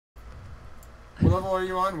What level are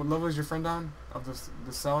you on? What level is your friend on? Of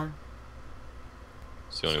the seller?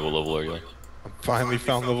 Sione, what level are you on? I finally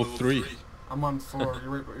found level 3. I'm on 4.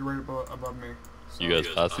 You're right above me. So. You guys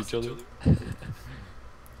pass each other?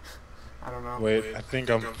 I don't know. Wait, I think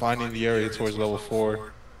I'm finding the area towards level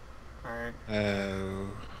 4. Alright.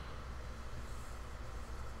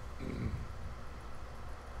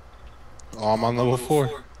 Oh, I'm on level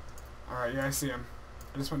 4. Alright, yeah, I see him.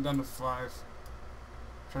 I just went down to 5.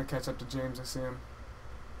 Trying to catch up to James, I see him.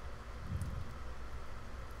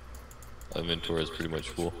 My inventory is pretty much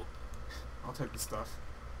full. I'll take the stuff.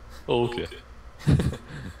 Oh, okay.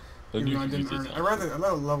 Even though I didn't earn it. I'd rather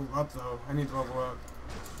level up though. I need to level up.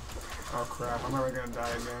 Oh crap, I'm already gonna die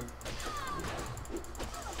again.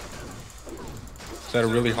 Is that a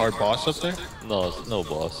really hard boss up there? No, it's no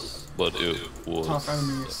boss, but it was... Tough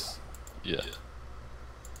enemies. Yeah.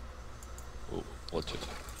 Oh, watch it.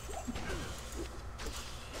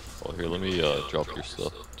 Oh, here, let me drop your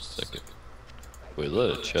stuff. Just a second. Wait, is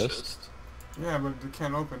that a chest? Yeah, but it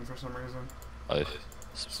can't open for some reason. I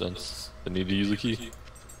sense I need to use a key.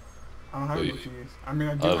 I don't have any keys. I mean,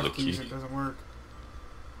 I do have keys, it doesn't work.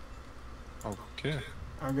 Okay.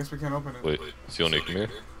 I guess we can't open it. Wait, Sione, come here.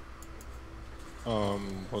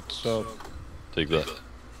 What's up? Take that.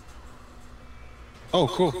 Oh,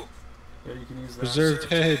 cool. Yeah, you can use that.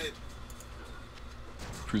 Preserved head.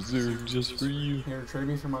 Preserved just for you. Here, trade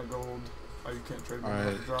me for my gold. Oh, you can't trade me.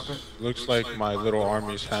 Alright. Drop it. Looks like my little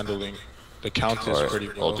army's handling the count is pretty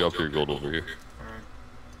low. I'll drop your gold over here. Alright.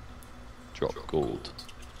 Drop gold.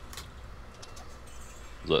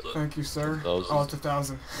 Is that Thank you, sir. 1,000? Oh, it's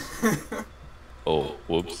 1,000. Oh,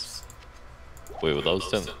 whoops. Wait, well, that was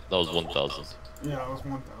 10. That was 1,000. Yeah, it was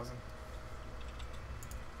 1,000.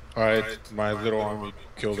 Alright, my little army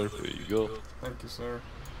killed her. There you go. Thank you, sir.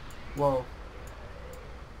 Whoa.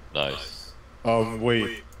 Nice.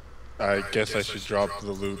 Wait. I guess I should drop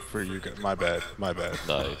the loot for you guys. My bad. My bad.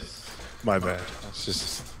 Nice. My bad. It's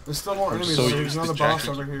just... There's still more enemies so over here. used There's to another boss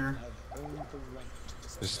jacking. over here.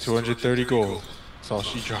 It's 230 gold. That's all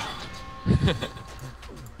she dropped.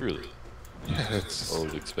 Really? Yeah, that's... I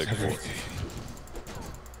would expect more. everything.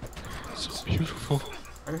 So beautiful.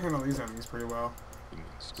 I can handle these enemies pretty well.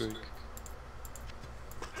 Squeak.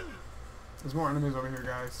 There's more enemies over here,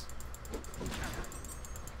 guys.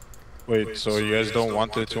 Wait, so you guys don't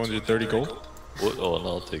want the 230 gold? What? Oh, no,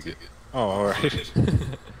 I'll take it. Oh, alright. I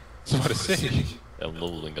was about to say. I'm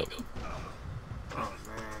leveling up. Oh,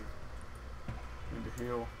 man. Need to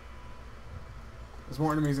heal. There's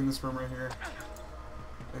more enemies in this room right here.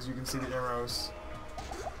 As you can see the arrows.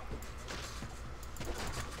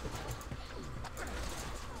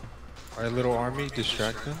 Alright, little army,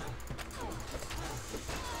 distract them.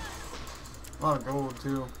 A lot of gold,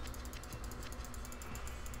 too.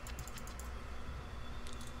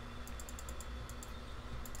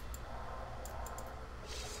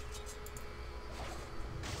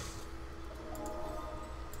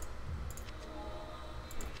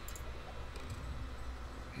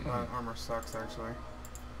 Armor sucks, actually.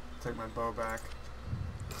 Take my bow back.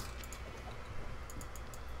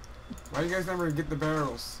 Why do you guys never get the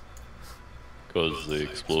barrels? Because they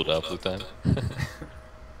explode half the time.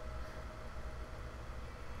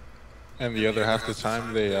 And the other half the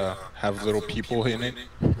time they have little people in it.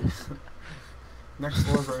 Next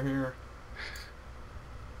floor's right here.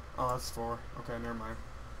 Oh, that's 4. Okay, never mind.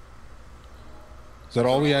 Is that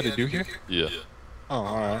all we had to do here? Yeah. Oh,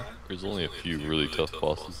 alright. There's only a few really tough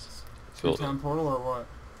bosses. Two-town portal or what?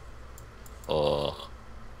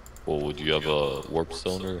 Well, would you have a warp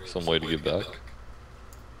stone or some way to get back?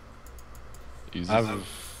 Easy. I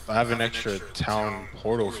have an extra town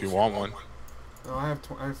portal if you want one. No, I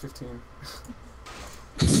have 15.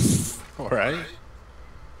 Alright.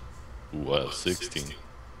 Ooh, I have 16.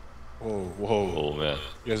 Whoa, whoa. Oh, man.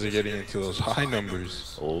 You guys are getting into those high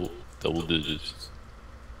numbers. Oh, double digits.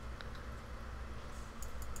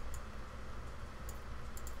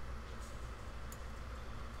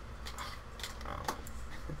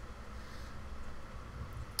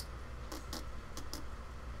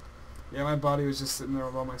 Yeah, my body was just sitting there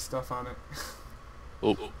with all my stuff on it.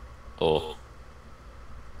 Oh. Oh.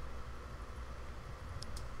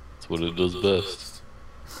 That's what it does best.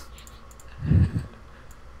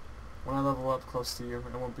 When I level up close to you,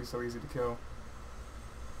 it won't be so easy to kill.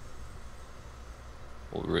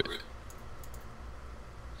 Alright.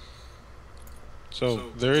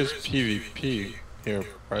 So, there is PvP here,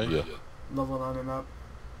 right? Yeah. Level 9 and up.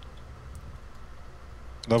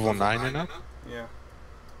 Level 9 and up? Yeah.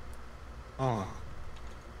 Oh.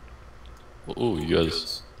 Oh, you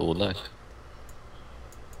guys level 9.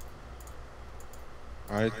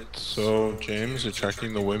 Alright, so James,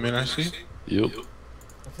 attracting the women I see? Yep.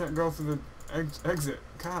 I can't go through the exit.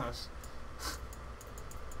 Gosh.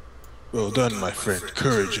 Well done, my friend.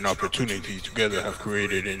 Courage and opportunity together have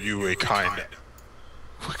created in you a kind.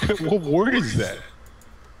 What word is that?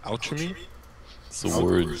 Alchemy? It's the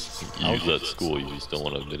words you use at school, you just don't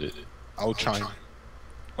want to admit it. Alchime.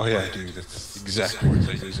 Oh yeah, dude, that's the exact words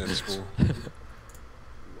I use at school.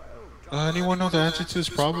 Anyone know the answer to this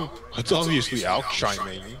problem? It's obviously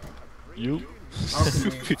alchime, You?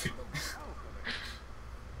 Alchemy.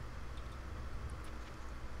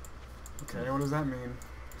 Okay, what does that mean?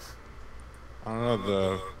 I don't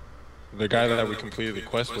know, the guy that we completed the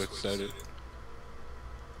quest with said it.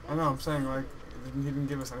 I know, I'm saying, like, he didn't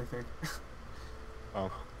give us anything.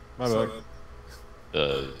 Oh, my So,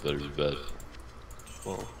 bad. Better be bad.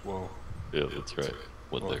 Whoa. Yeah, that's right.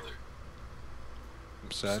 Went there.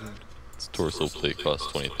 I'm saddened. Its torso plate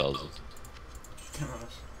costs 20,000. gosh.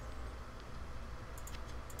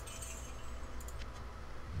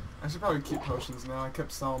 I should probably keep potions now. I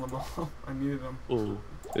kept selling them all. I needed them. Oh,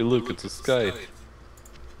 hey look, it's a scythe.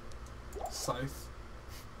 Scythe.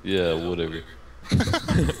 Yeah, whatever. I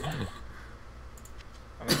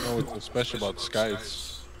don't know what's so special about the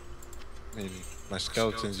scythes. I mean, my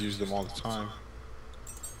skeletons use them all the time.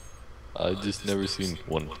 I just never seen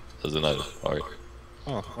one as an item. Alright.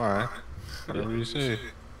 Oh, alright. Whatever you say.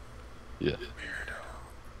 Yeah.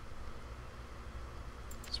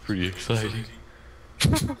 It's pretty exciting.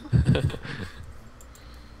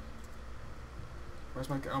 Where's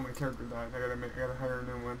my character died? I gotta hire a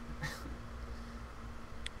new one.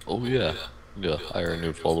 Oh yeah. Yeah, hire a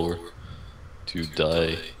new follower to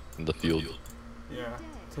die in the field. Yeah,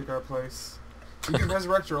 take our place. You can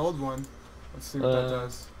resurrect your old one. Let's see what that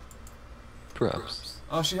does. Perhaps.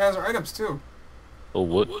 Oh, she has her items too. Oh,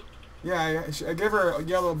 what? Yeah, I gave her a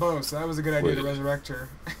yellow bow, so that was a good idea to Wait. resurrect her.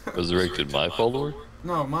 Resurrected my follower?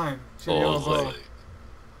 No, mine. She had a Oh, I yellow was bow. like,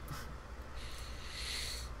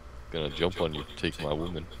 gonna jump on you, take my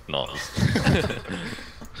woman. No.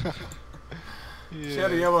 She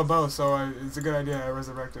had a yellow bow, so it's a good idea I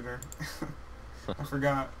resurrected her. I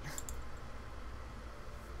forgot.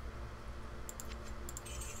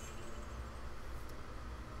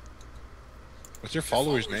 What's your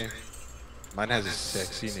follower's name? Mine has a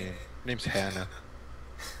sexy name. Her name's Hannah.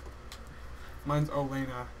 Mine's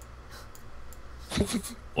Olena.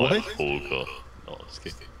 What? Olga. No, just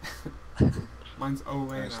kidding. Mine's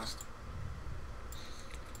Olena.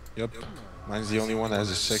 Yep. Mine's the only one that has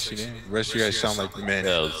a sexy name. The rest of you guys sound like men.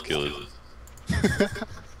 Yeah, let's kill it.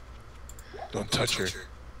 Don't touch her.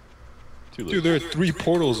 Too late. Dude, there are 3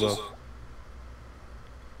 portals up.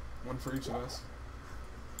 One for each of us.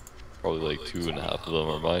 Probably like 2.5 of them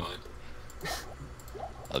are mine.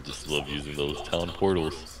 I just love using those town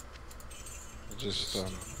portals. Just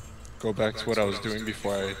go back to what I was doing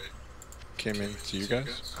before I came in to you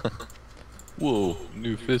guys. Whoa,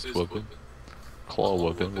 new fist weapon. Claw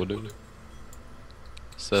weapon, whatever.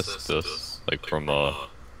 Cestus, like from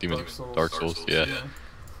Demon Dark Souls, yeah.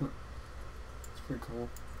 It's pretty cool.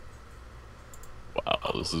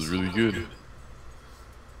 Wow, this is really good.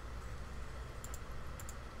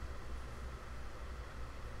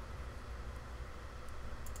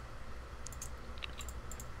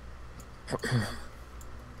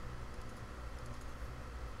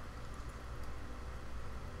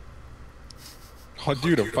 Oh,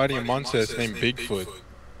 dude, I'm fighting a monster that's named Bigfoot.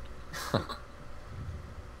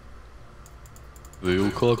 They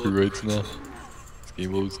owe copyrights now. This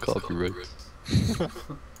game owes copyrights. I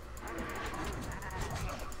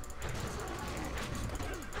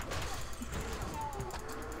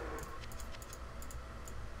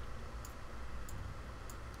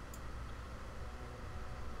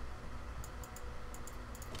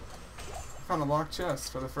found a locked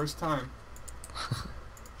chest for the first time.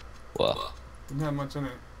 Wow. Didn't have much in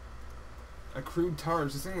it. A crude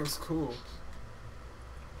targe. This thing looks cool.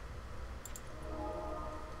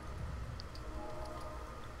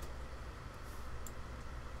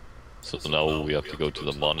 So now we have to go to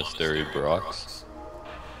the Monastery Barracks.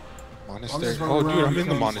 Monastery? just Oh, running dude, around I'm in the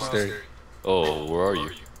killing monastery. Oh, where are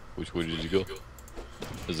you? Which way did you go?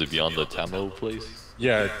 Is it beyond the Tamo place?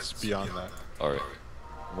 Yeah, it's beyond that. Alright.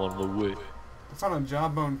 I'm on the way. I found a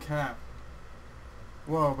jawbone cap.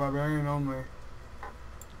 Whoa, barbarian only.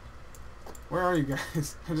 Where are you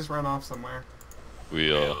guys? I just ran off somewhere.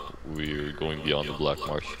 We're going beyond the Black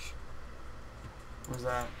Marsh. Where's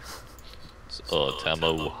that? It's,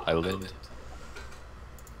 Tamo Highland.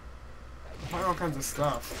 I find all kinds of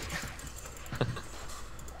stuff.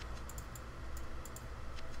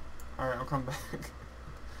 Alright, I'll come back.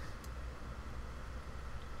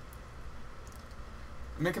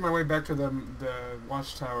 making my way back to the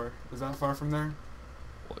watchtower. Is that far from there?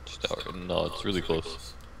 Watchtower. No, it's really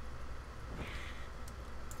close.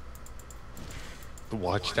 The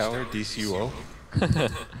Watchtower, DCUO?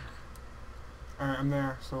 Alright, I'm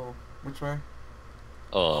there. So, which way?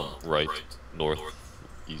 Right, north,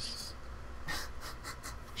 east.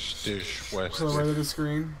 Stish, west. To the right of the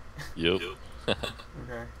screen? Yep.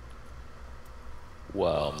 Okay.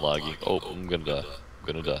 Wow, I'm lagging. Oh, I'm gonna die. I'm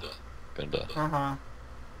gonna die. Gonna die. Haha.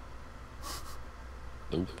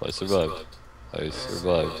 Nope, I survived. I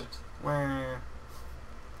survived. Wah.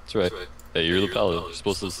 That's right. Hey, you're the paladin. You're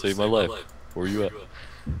supposed to save my life. Where you at?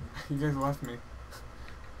 You guys left me.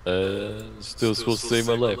 Still supposed to save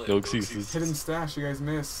my life. No excuses. Hidden stash you guys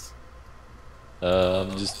missed.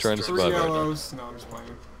 I'm just trying to 3 survive right now. yellows. No, I'm just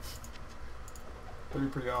playing. That'd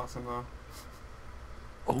be pretty awesome though.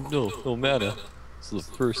 Oh no, no mana. This is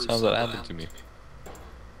the first time that happened to me.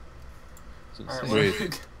 It's Alright, insane.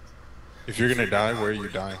 Wait. If you're gonna die, where are you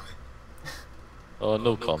dying?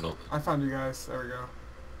 No comment. I found you guys. There we go.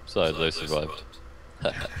 Besides, I survived.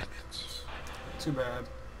 Too bad.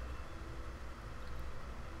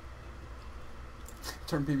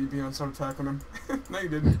 Turn PvP on and start attacking him. No, you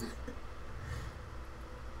didn't.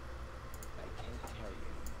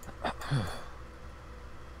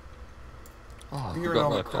 Oh, I You're forgot all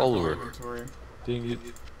my the crap in follower. inventory. Dang it.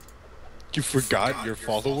 You forgot your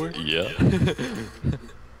follower? Yeah.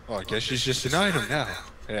 Oh, I guess she's just an item now.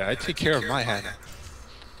 Yeah, I take care of my Hannah.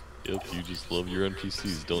 Yep, you just love your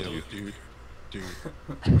NPCs, don't you? Dude.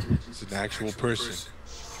 It's an actual person.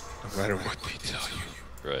 No matter what they tell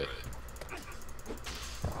you. Right.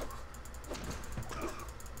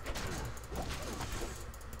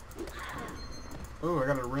 Oh, I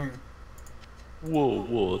got a ring. Whoa,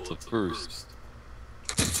 whoa, that's a first.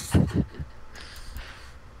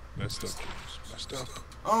 Messed up. Messed up.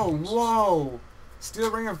 Oh, whoa!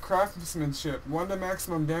 Steel ring of craftsmanship. 1 to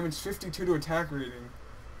maximum damage, 52 to attack rating.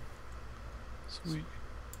 Sweet.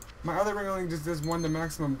 My other ring only just does 1 to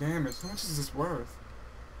maximum damage. How much is this worth?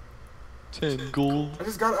 10 gold. I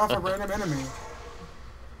just got it off a random enemy.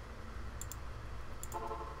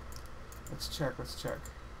 Let's check, let's check.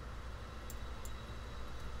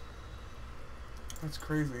 That's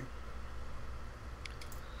crazy.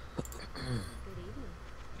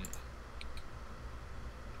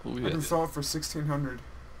 Oh I yeah. can sell it for 1,600.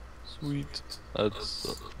 Sweet. That's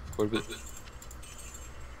quite a bit.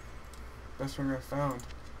 Best ring I found.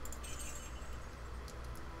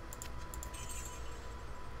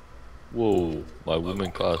 Whoa, my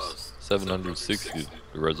woman costs 760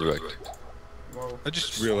 to resurrect. Whoa. I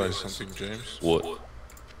just realized something, James. What?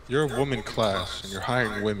 You're a woman class, and you're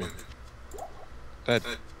hiring women. That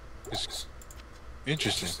is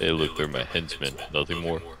interesting. Hey look, they're my henchmen. Nothing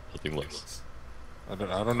more, nothing less. I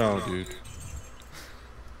don't know, dude.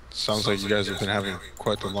 Sounds like you guys have been having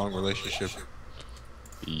quite the long relationship.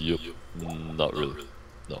 Yup. Not really.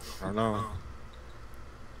 No. I don't know.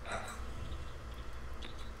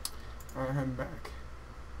 Alright, heading back.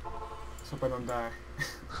 Let's hope I don't die.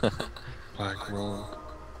 Black Rogue.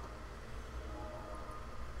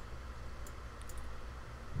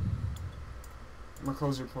 I'm gonna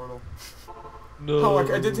close your portal. No. Oh,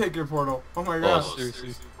 I did take your portal. Oh my Oh, gosh.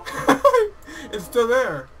 seriously? It's still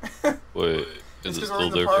there. Wait, It's is it 'cause we're still in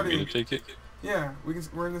the there for me party. to take it? Yeah,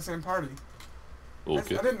 we're in the same party.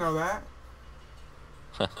 Okay. I didn't know that.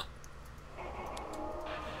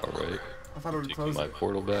 Alright. I thought it would Taking close my it.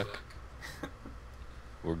 portal back.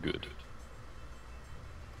 We're good.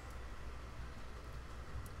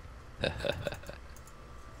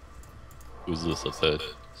 Who's this up ahead?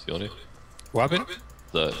 Sione? What happened?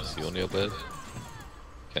 Is that Sione up ahead?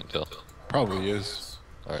 Can't tell. Probably is.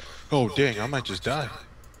 Alright. Oh, dang, I might just die.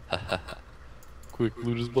 Quick,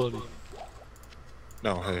 loot his body.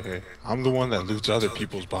 No, hey. I'm the one that loots other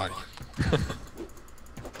people's body.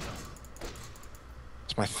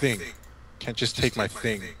 It's my thing. Can't just take my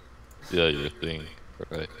thing. Yeah, your thing.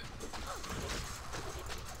 Right.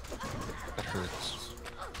 That hurts.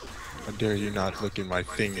 How dare you not look at my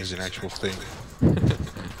thing as an actual thing.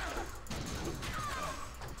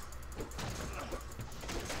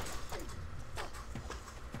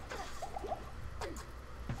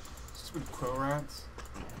 Stupid crow rats.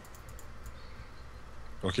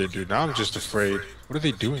 Okay, dude, now I'm just afraid. What are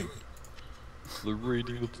they doing? They're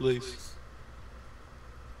raiding the place.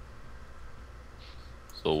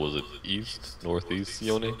 So was it east, northeast,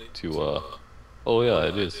 Sione? To, oh yeah,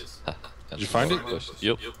 it is. Did you find it? Question.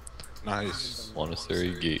 Yep. Nice.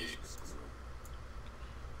 Monastery Gate.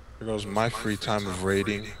 There goes my free time of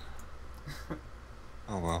raiding.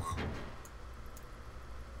 Oh well.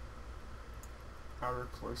 Outer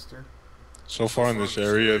cloister. So far in this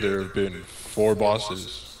area, there have been 4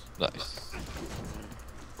 bosses. Nice.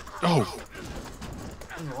 Oh!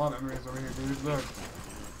 There's a lot of enemies over here, dude. Look.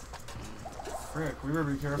 Frick, we better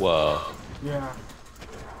be careful. Wow. Yeah.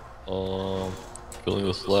 Feeling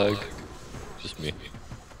this lag? Just me.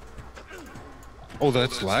 Oh,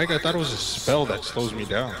 that's lag? I thought it was a spell that slows me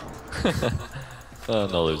down.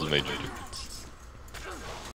 No, there's a major difference.